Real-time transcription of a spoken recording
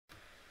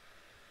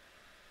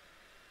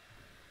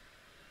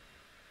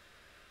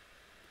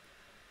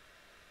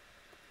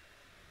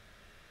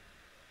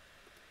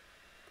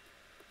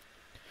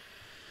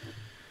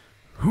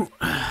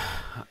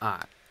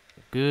Ah,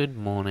 good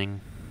morning,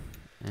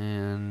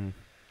 and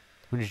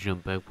we'll just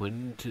jump back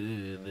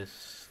into the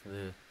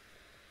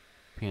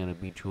Piano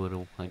Beach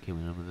Water. I can't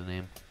remember the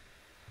name.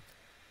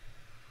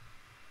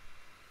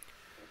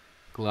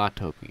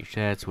 Grotto Beach,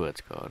 that's what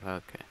it's called.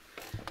 Okay.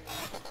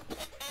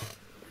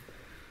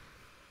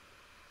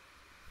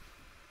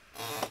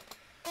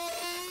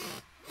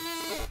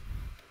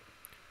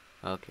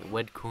 Okay,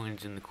 wet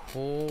coins in the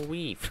coral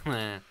reef.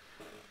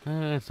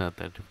 It's not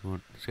that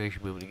difficult, so I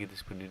should be able to get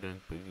this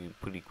done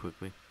pretty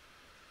quickly.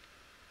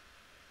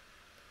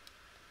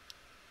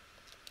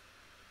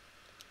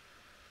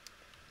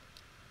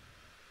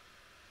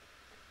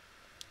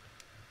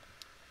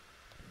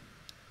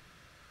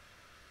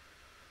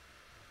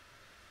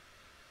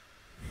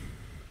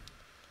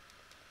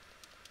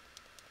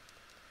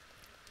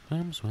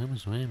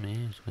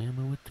 Swimming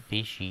with the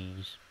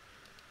fishies.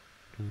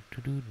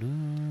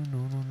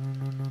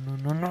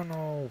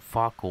 No,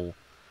 Fuckle.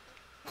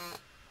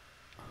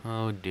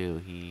 How dare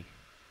he?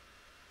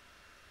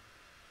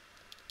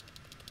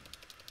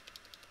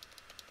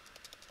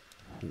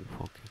 Oh,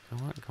 okay,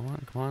 come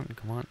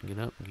on, get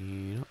up.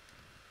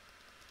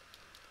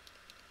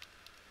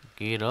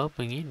 Get up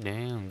and get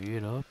down,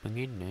 Do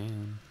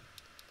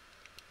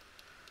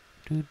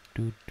do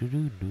do do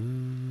do.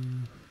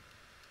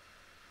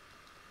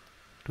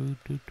 Do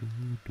do do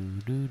do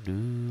do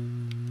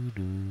do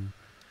do.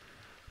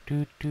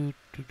 Do do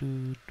do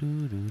do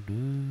do do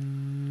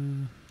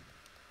do.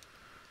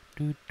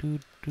 Do do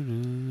do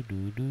do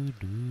do do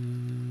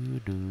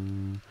do.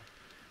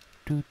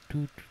 Do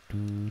do do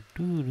do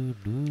do do.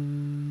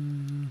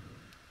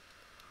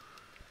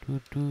 Do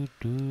do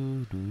do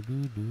do do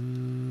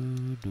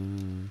do do.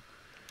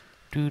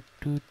 Do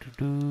do do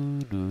do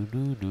do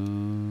do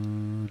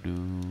do.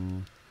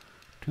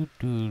 Do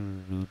do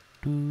do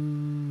do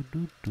do do do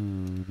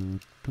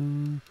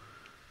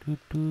do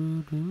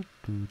do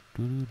do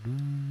do do.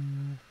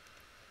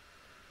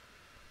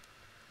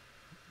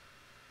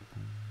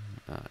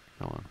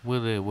 Come on. Where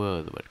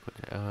are the red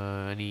coins?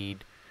 I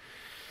need.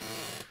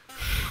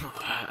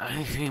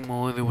 I think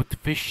more with the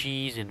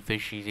fishies, and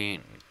fishies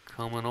ain't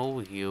coming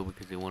over here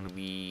because they want to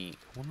be.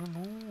 Oh no!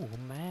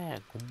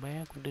 Come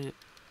back with the.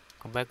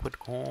 Come back with the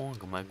corn.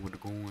 Come back with the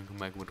corn.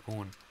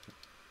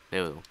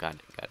 There we go. Got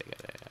it.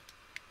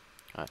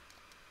 Alright.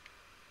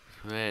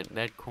 So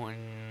that coin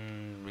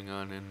bring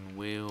on in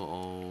wheel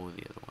or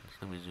the other ones.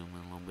 Let me zoom in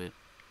a little bit.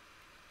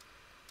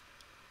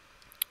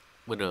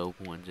 Where the other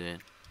ones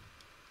at?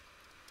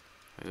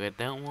 I got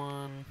that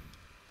one.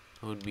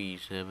 That would be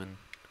 7.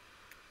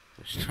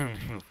 There's still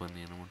even find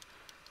the other one.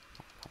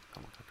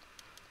 Come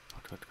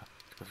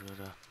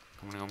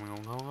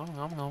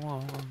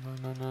on.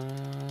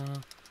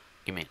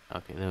 Give me it.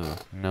 Okay, there we go.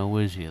 Now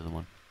where's the other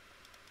one?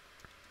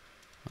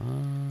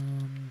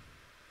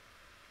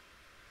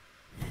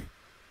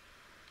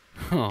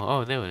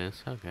 Oh, there it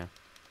is. Okay.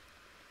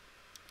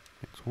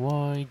 It's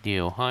why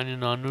they're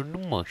hiding under the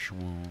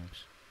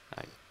mushrooms.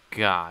 I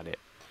got it.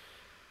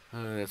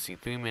 Let's see,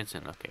 3 minutes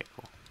in. Okay,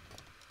 cool.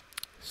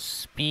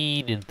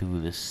 Speeding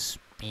through the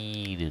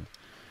speed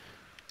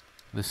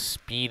of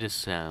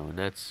sound.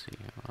 Let's see.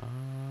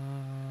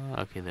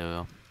 Okay, there we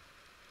go.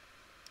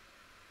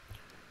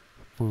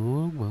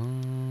 Come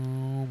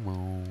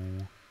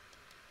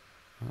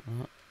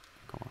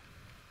on.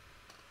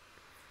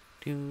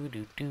 Do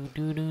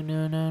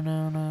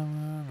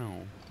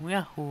no.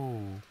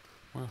 Yahoo!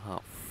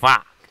 Oh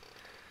fuck!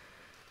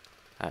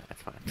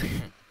 That's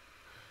fine.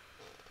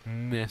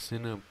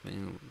 messing up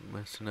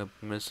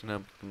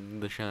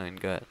the shine.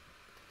 Got.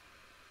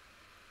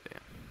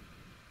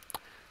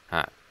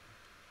 Yeah.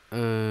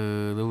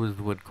 There was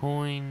the wood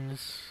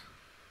coins.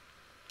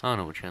 I don't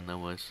know which one that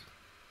was.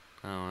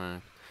 I don't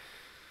know.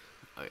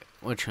 Okay,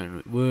 which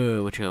one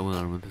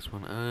on with this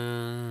one?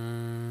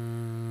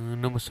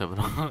 Number 7.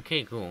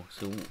 Okay, cool.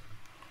 So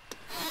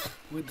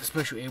with the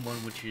special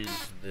A1, which is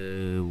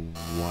the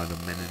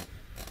watermelon,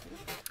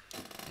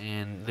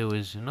 and there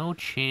was no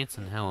chance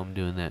in hell I'm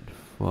doing that.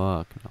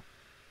 Fuck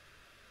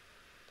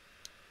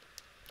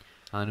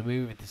no.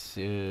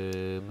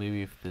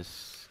 Maybe if the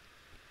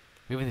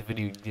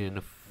video get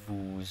enough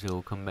views,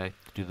 it'll come back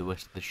to do the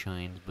rest of the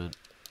shines, but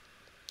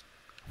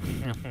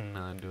I'm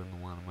not doing the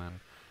watermelon.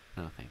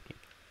 No, thank you.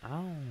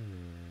 Oh,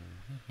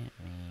 he hit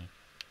me.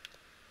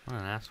 What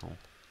an asshole.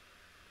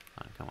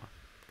 Alright, come on.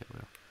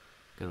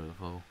 Get rid of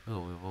Vo.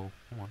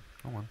 Come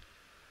on.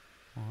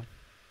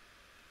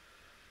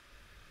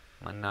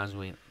 My nose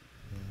ain't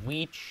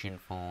reaching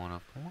far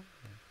enough. Come on.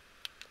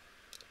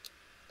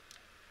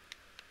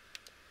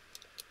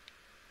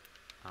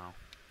 Oh,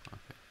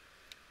 okay.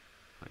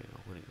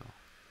 Where'd he go?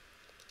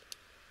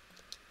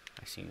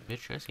 I see you,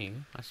 bitch. I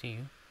see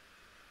you.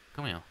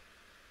 Come here.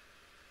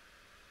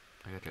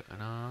 I got you.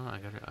 I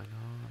got it. I know.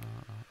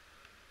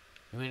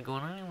 You ain't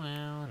going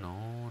anywhere.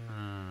 No.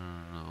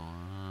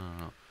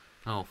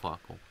 No,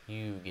 fuckle.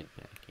 You get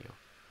back here.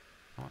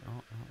 No.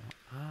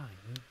 Ah,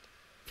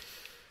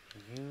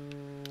 you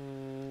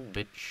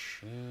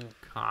bitch. You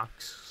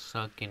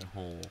cock-sucking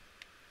hole.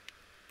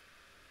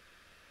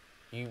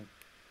 You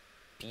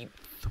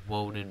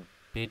deep-throated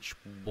bitch,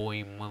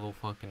 boy,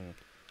 motherfucking.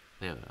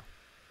 There we go.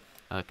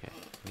 Okay,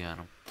 got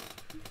him.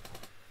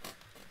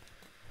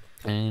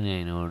 And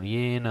I know,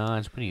 yeah, no,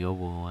 it's pretty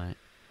overwhelming.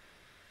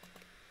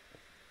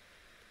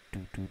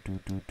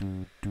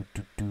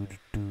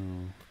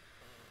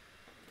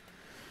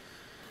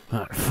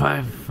 Alright,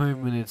 five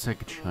minutes,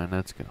 second shine,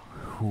 let's go.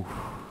 Whew.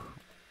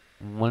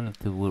 One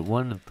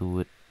through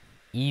it.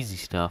 Easy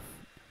stuff.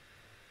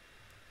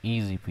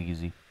 Easy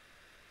peasy.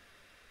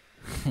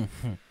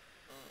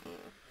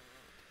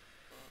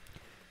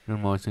 No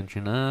more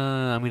ascension.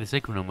 I mean, the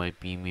second one might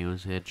be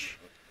Mio's Edge.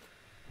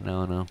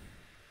 No.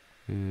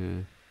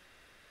 It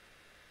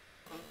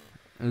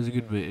was a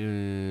good bit.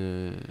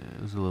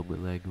 It was a little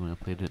bit laggy when I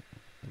played it.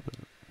 But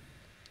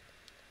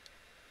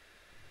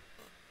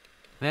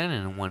then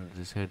I wanted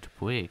this head to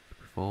break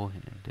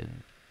beforehand,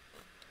 and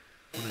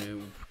when I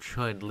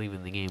tried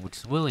leaving the game, which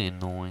is really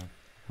annoying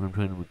when I'm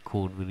trying to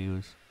record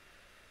videos.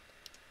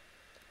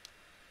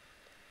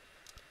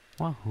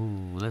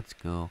 Wahoo! Let's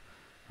go.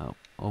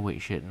 Oh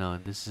wait, shit! No,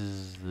 this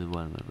is the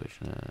one my wish.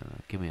 No,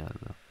 get me out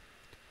of there.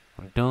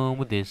 I'm done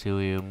with this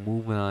area.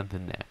 Moving on to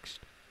the next.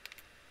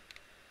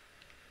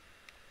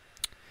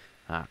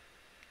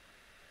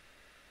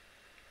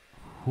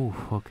 Whew,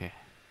 okay.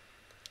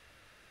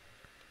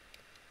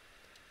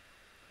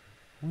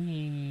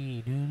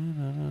 Wee do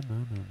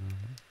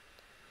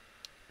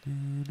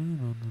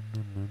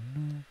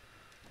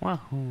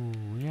Wahoo,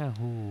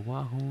 yahoo,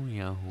 wahoo,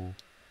 yahoo.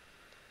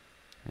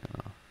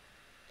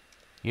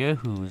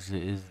 Yahoo's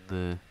is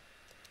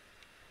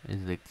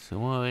like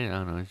so I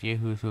don't know, it's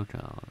Yahoo's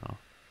hotel, I don't know.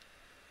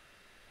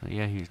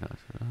 Yahoo's not so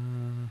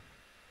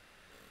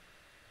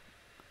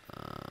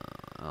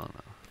I don't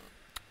know.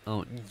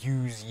 Oh,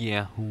 use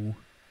Yahoo.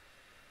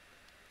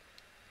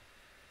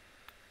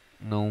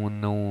 No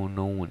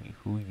one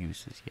who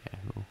uses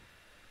Yahoo.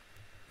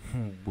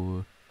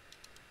 Boy.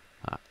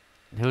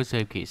 Here's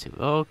save case.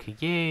 Okay,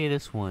 yay,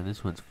 this one's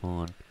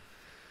fun.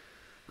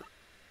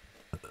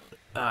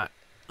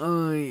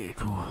 Oh yeah,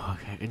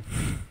 okay.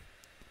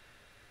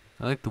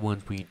 I like the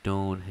ones where you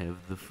don't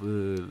have the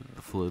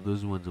flood.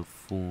 Those ones are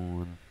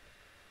fun.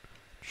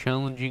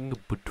 Challenging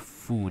but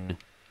fun.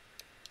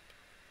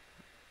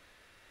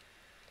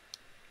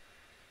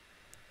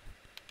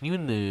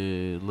 Even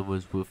the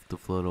levels with the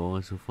flood are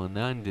also fun.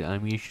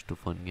 I'm used to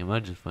fun game. I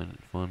just find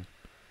it fun.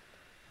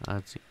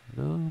 Let's see.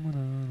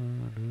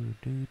 And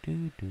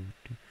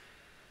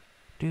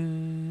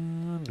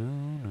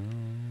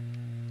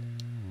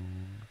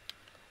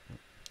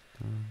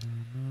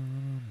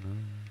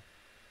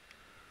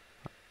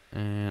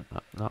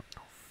no.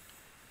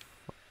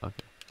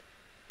 Okay.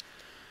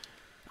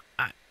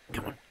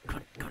 Come on.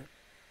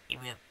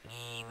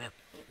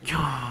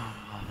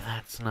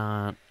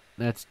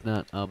 That's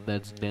not up,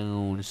 that's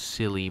down,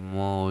 silly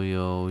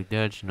Mario.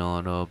 That's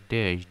not up,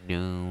 that's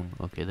down.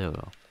 Okay, there we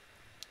go.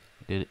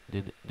 Did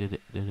it.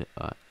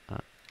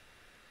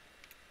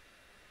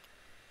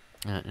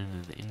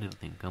 End of the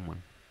thing, come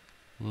on.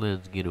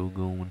 Let's get it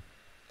going.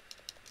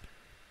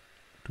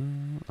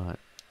 Alright.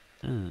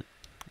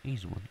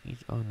 Easy one.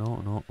 Oh,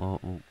 no. Oh,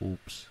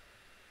 oops.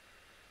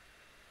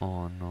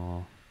 Oh,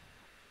 no.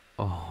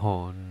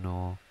 Oh,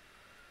 no.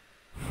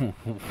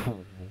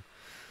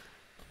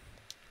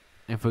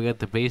 I forgot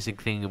the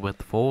basic thing about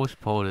the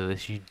first part of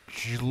this. You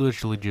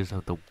literally just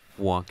have to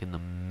walk in the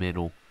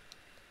middle.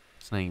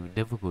 It's not even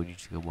difficult. You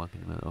just gotta walk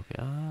in the middle. Okay.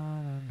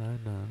 No.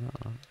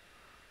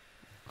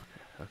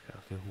 Okay.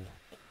 Who?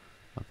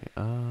 Okay.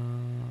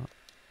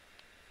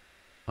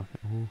 Okay.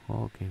 Who?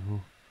 Okay. Who?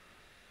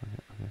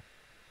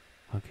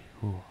 Okay.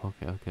 Who?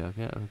 Okay.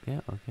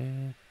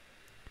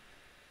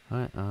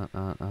 Alright.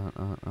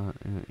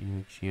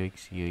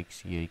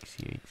 Yikes.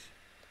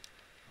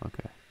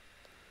 Okay.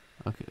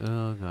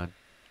 Oh god.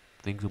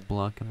 Things are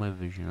blocking my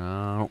vision.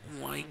 I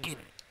don't like it.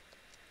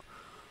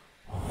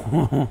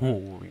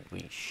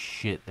 Holy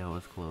shit, that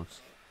was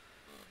close.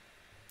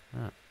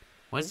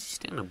 Why does he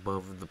stand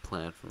above the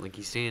platform? Like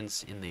he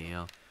stands in the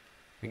air.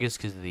 I guess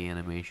because of the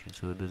animation,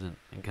 so it doesn't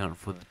account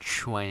for the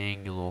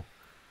triangular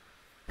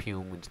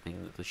pyramid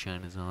thing that the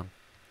shine is on.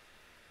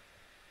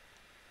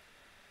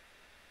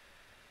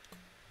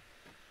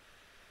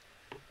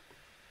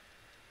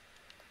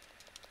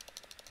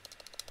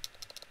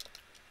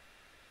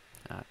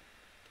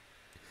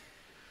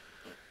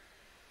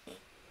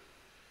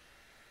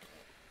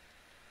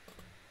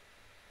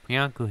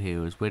 Bianco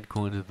Heroes, Red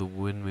Coins of the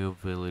Windmill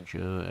Village,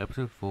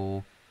 episode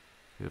 4.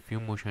 We have a few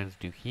more shines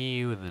to do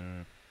here, and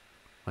then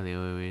what the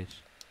other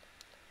is.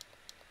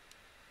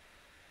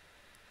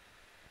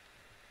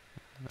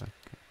 Okay.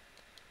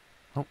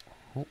 Oh.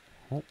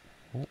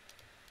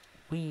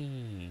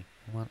 Whee!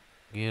 Come on,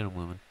 get him,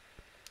 woman.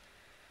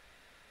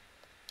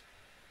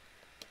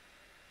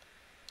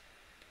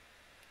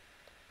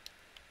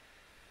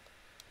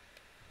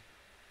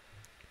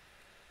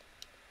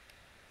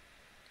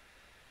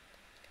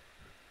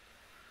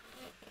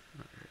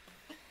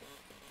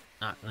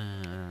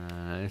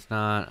 It's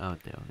not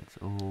out there. It's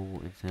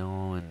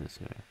all in this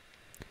area.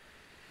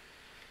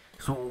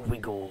 So we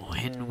go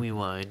and we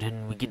wide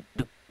and we get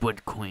the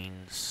wood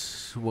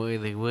coins. Why are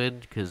they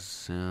wood?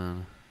 Because, you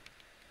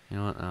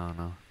know what? I don't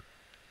know.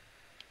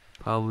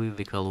 Probably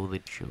the color they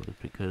chose,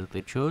 because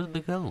they chose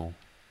the color.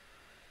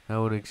 That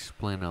would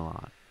explain a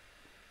lot.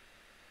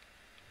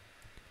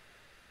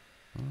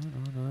 No.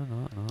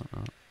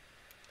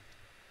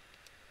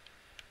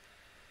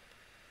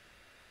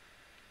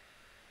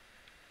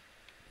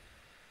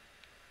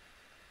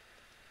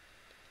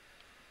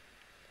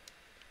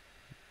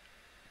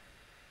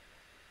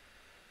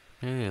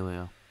 There we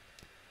go.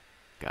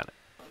 Got it.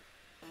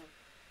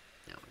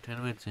 Now,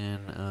 10 minutes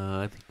in,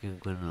 I think I'm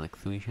going to like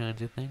 3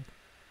 shines, I think.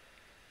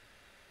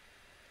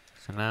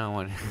 So now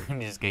I'm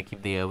just gonna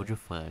keep the average of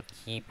 5.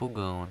 Keep on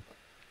going.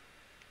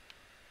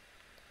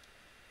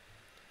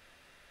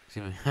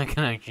 See if I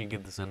can actually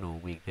get this under a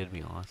week. That'd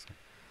be awesome.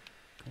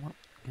 Come on.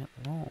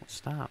 No,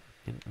 stop.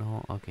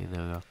 No, okay,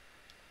 there we go.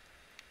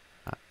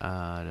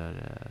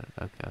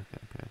 Okay.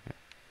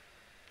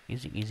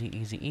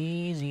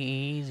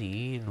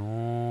 Easy.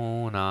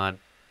 No, not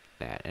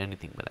that.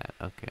 Anything but that.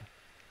 Okay.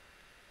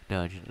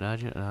 Dodge it.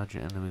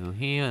 And then we go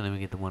here, and then we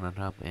get the one on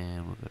top,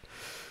 and we're good.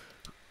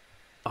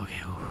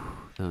 Okay,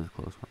 that was a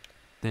close one.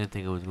 Didn't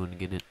think I was going to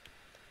get it.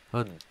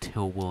 How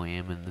terrible I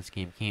am in this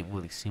game. Can't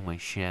really see my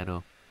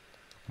shadow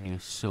when you're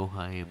so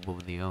high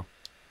above the earth.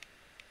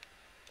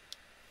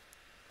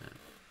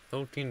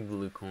 13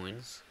 blue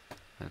coins.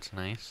 That's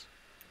nice.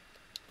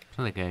 It's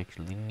not like I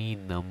actually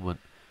need them, but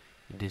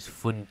it is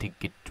fun to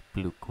get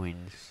blue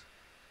coins.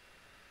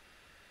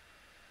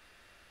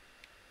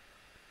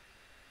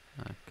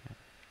 Okay.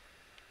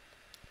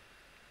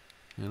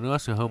 It'll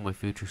also help my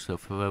future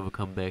stuff if I ever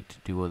come back to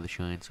do other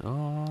shines.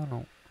 Oh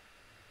no.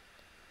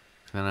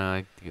 So now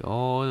I get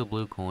all the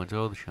blue coins,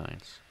 all the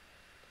shines.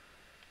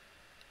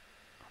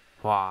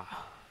 Wow.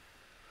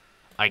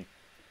 I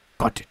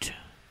got it.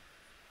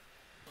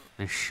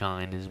 The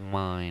shine is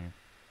mine.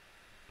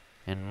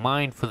 And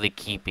mine for the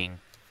keeping.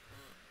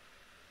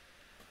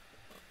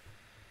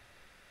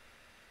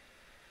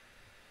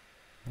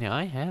 Yeah,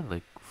 I had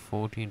like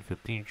 14,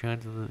 15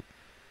 shines of it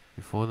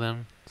before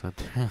then. So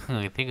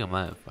I think I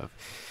might have 5.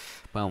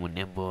 But I'm a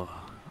nimble.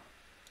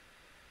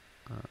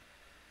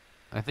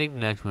 I think the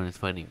next one is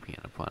fighting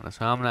Piano Piranha.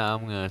 So I'm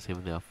gonna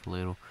save that for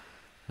later.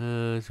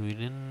 So we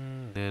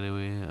didn't that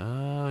way.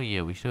 Oh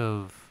yeah, we should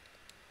have.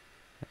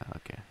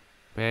 Okay.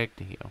 Back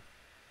to here.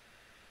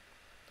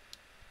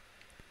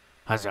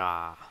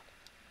 Huzzah!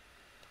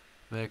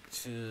 Back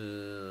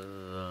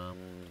to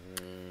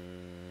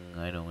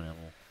I don't know.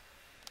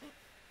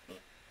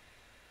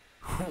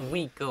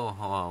 We go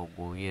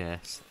horrible,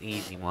 yes.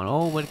 Easy one.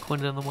 Oh, what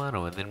coins on the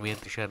motto, and then we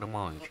have to shut them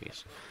all,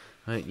 chase.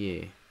 Right,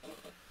 yeah.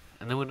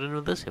 And then we're gonna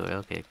do this here.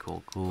 Okay,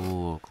 cool.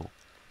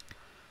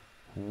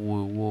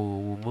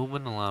 We're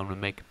moving along to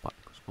make it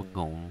progress. We're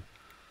going.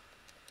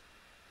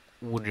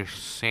 We're just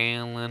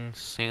sailing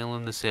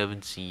the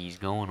 7 seas,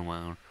 going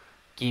around.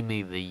 Give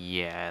me the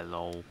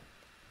yellow.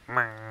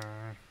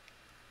 Right,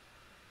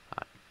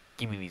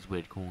 give me these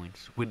red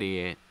coins. Where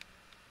they at?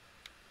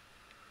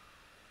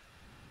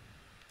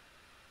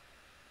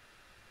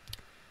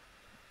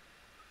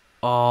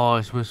 Oh,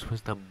 it's supposed to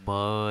the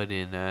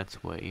button. That's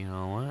what. You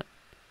know what?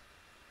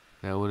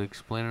 That would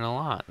explain it a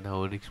lot. That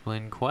would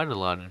explain quite a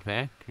lot, in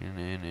fact.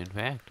 In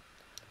fact,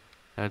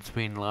 that'd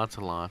explain lots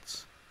of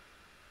lots.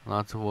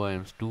 Lots of why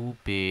I'm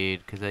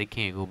stupid, because I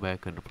can't go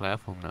back on the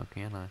platform now,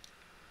 can I?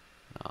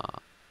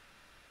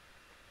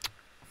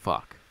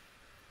 Fuck.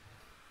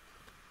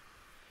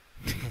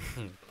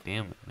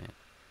 Damn it, man.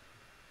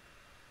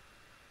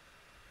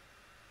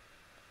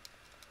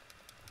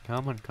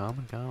 Come on.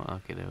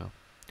 Okay, there we go.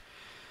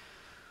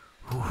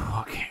 Whew,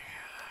 okay.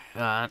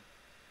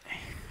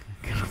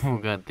 We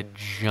got the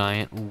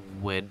giant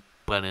red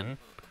button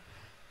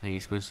that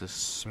you're supposed to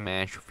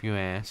smash with your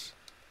ass.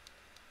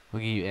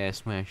 Look at you ass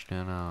smashed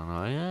down. I don't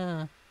know.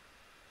 Yeah.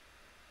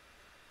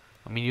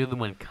 I mean, you're the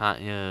one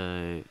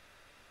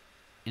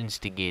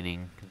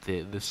instigating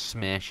the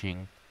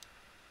smashing.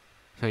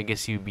 So I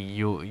guess you'd be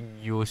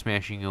you're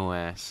smashing your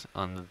ass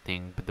on the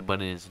thing, but the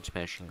button isn't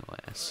smashing your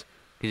ass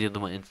because you're the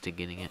one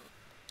instigating it.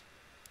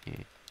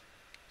 Yeah.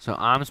 So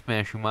I'm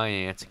smashing my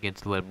ass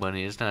against the red button.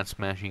 It's not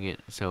smashing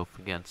itself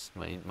against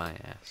my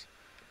ass.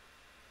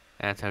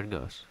 That's how it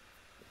goes.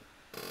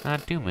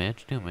 Not 2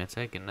 minutes. 2 minutes.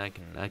 I can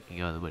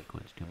get all the red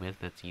coins. 2 minutes.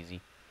 That's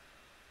easy.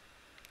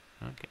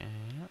 Okay.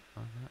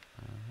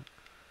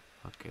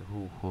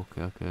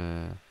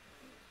 Okay.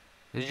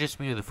 It's just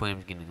me or the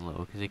flames getting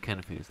low, because it kind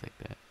of feels like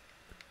that.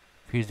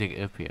 Feels like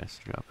FPS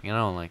dropping, and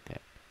I don't like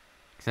that.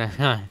 Because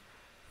I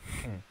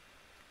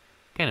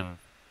kind of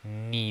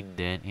need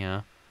that,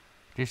 yeah.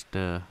 Just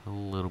a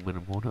little bit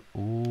of water.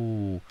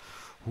 Ooh.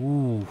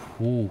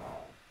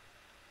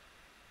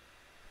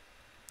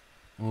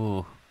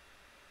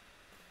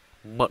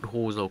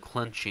 Buttholes are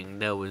clenching.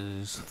 That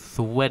was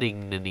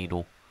threading the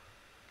needle.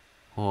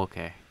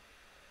 Okay.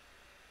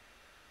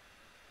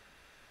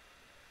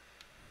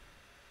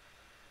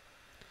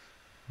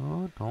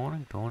 Oh,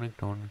 darn it.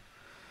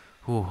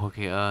 Oh,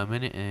 okay, a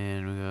minute,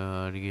 and we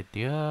gotta get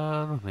the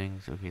other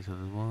things. Okay, so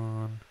there's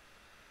 1.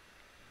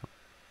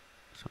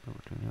 something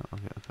between here.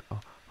 Okay, okay.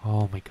 Oh,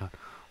 oh my god.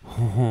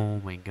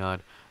 Oh my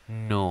god.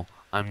 No,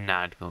 I'm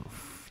not going.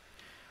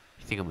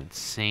 You think I'm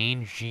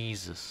insane?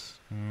 Jesus.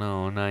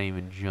 No, not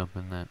even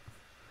jumping that.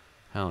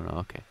 Hell no.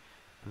 Okay.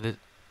 This.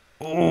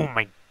 Oh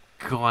my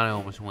god! I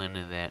almost went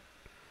into that.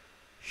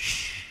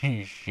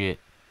 Shit.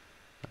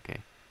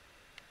 Okay.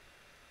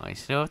 I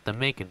still have to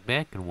make it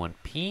back in one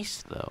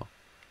piece, though.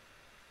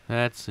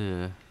 That's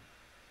a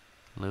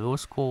little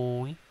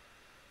scary.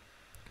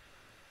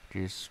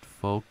 Just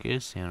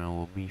focus, and it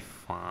will be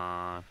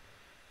fine.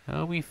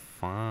 It'll be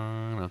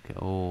fine. Okay.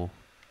 Oh.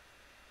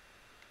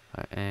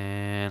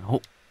 And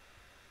oh.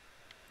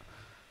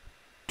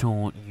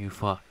 Don't you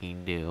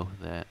fucking do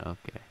that.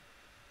 Okay.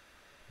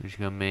 We're just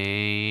gonna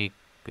make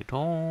a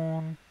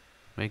tone.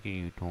 Make a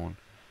U-tone.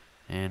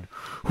 And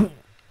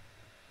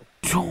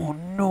oh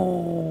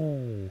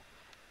no!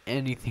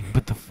 Anything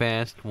but the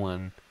fast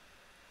one.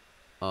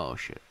 Oh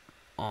shit.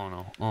 Oh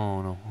no.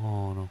 Oh no.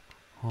 Oh no.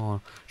 Oh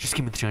no. Just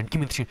give me the shine. Give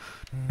me the shine.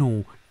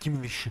 No. Give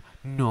me the shine.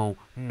 No.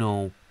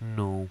 No.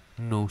 No.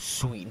 No.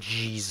 Sweet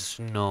Jesus.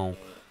 No.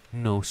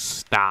 No.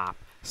 Stop.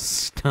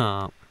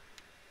 Stop.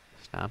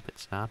 Stop it.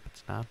 Stop it.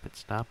 Stop it.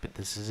 Stop it.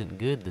 This isn't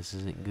good. This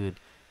isn't good.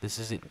 This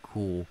isn't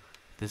cool.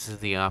 This is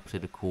the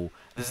opposite of cool.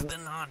 This is the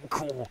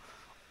non-cool.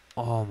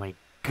 Oh my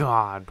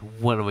god.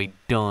 What have I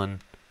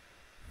done?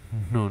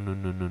 No, no,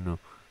 no, no, no.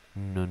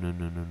 No, no,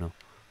 no, no, no.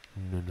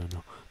 No, no,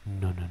 no.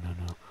 No, no, no,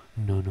 no.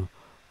 No, no.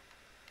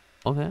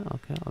 Okay,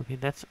 okay, okay.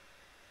 That's...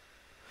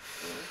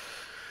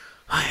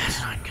 Oh, that's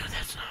not good.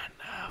 That's not...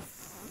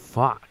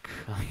 fuck.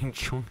 I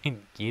enjoyed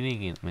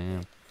getting it,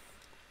 man.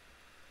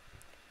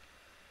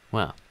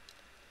 Well.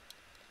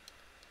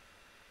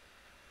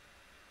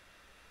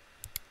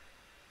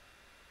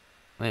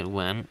 It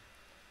went.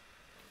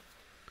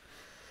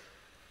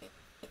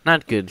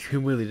 Not good. It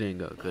really didn't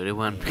go good. It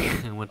went,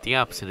 it went the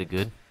opposite of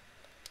good.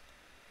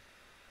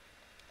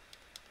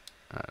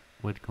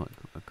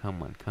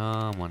 Come on,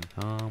 come on,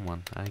 come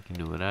on. I can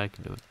do it, I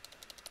can do it.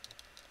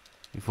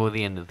 Before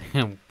the end of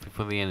the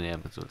before the end of the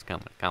episode,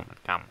 come on, come on,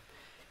 come on.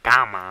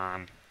 Come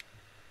on.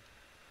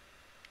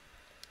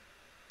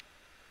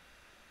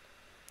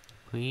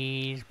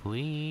 Please,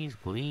 please,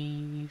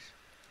 please.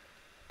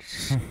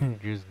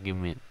 Just give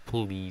me it,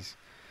 please.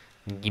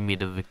 Give me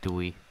the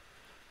victory.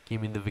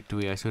 Give me the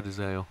victory I so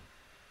desire.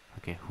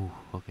 Okay, whew,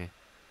 okay.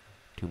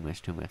 2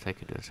 minutes, 2 minutes. I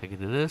could do this. I could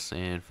do this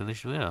and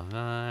finish it well.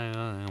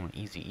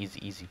 Easy, easy,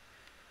 easy.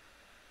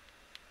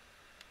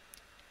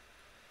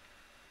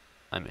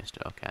 I missed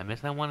it. Okay, I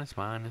missed that one. It's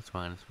fine. It's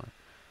fine. It's fine.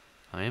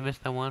 I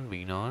missed that one, but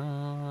you know,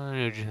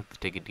 I just have to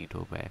take a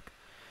detour back.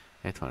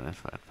 It's fine. It's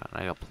fine. It's fine.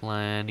 I got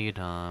plenty of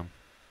time.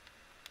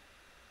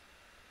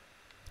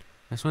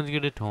 This one's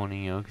good at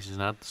Tony, you know, because it's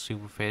not the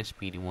super fast,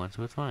 speedy one,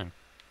 so it's fine.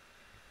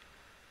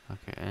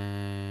 Okay,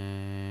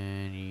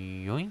 and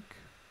yoink.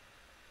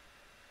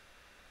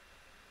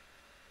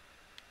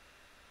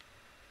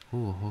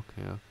 Ooh,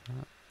 okay,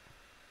 okay.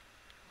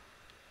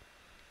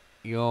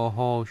 Yo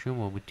ho,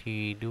 shimo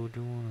bati, do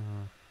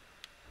wanna?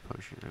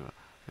 Probably should do it.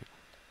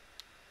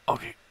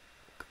 Okay.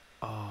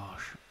 Oh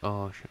shit,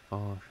 oh shit,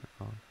 oh shit,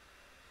 oh.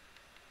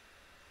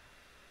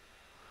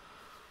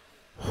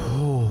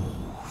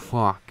 Oh,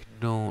 fuck.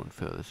 Don't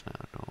fail this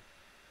now, don't.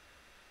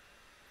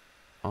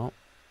 Oh.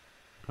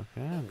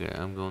 Okay, okay,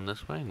 I'm going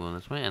this way, and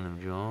then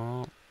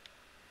jump.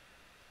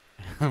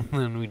 And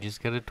then we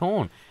just gotta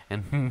tone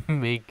and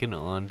make it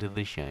onto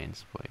the shine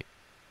spike.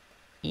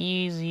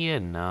 Easy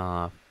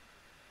enough.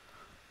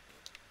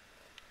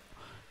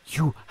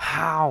 You,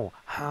 how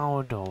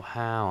though,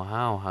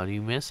 how do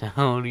you miss,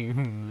 how do you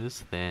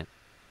miss that?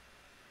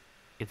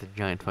 It's a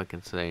giant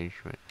fucking stage,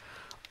 right?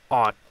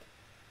 Oh,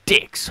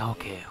 dicks,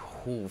 okay,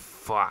 oh,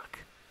 fuck.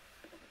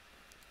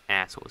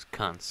 Assholes,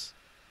 cunts.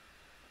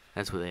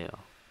 That's what they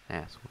are,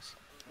 assholes.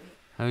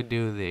 How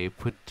do they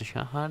put the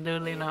shot, how do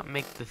they not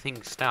make the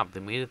thing stop? They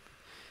made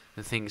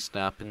the thing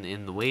stop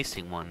in the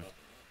wasting one.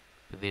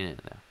 But they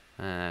didn't,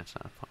 that's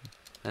not fun.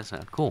 That's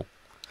not cool.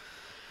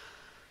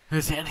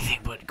 It's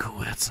anything but cool.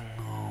 That's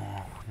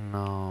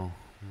no.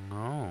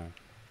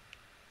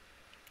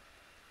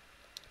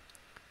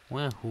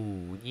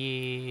 Wahoo,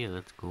 yeah,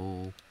 let's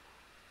go.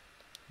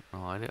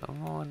 Oh, I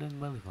didn't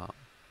belly flop.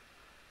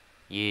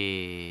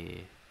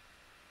 Yeah.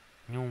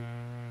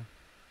 Nyum.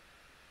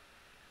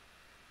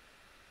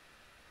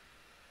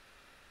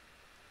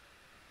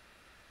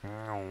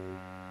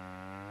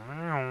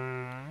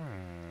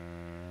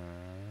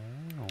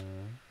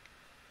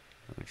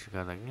 We just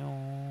got like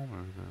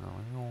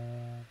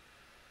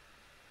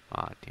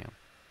ah, damn.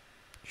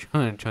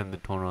 Trying to turn the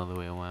tone all the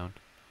way around.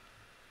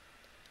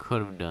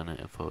 Could have done it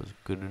if I was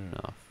good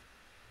enough.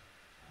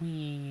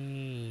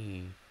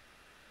 Whee!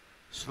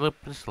 Slip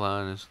and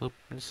slide, slip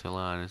and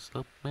slide,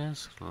 slip and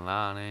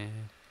slide.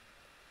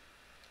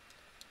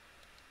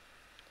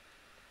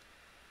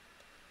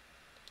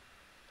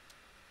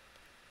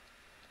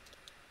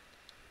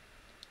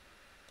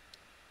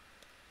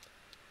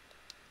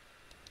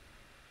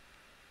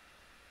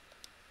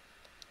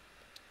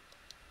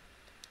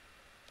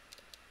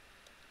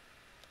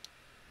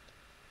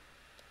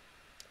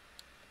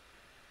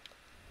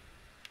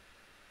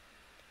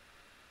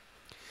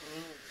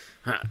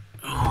 Hot.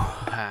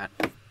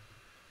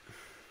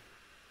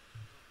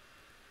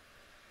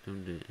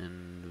 Time to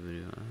end the video.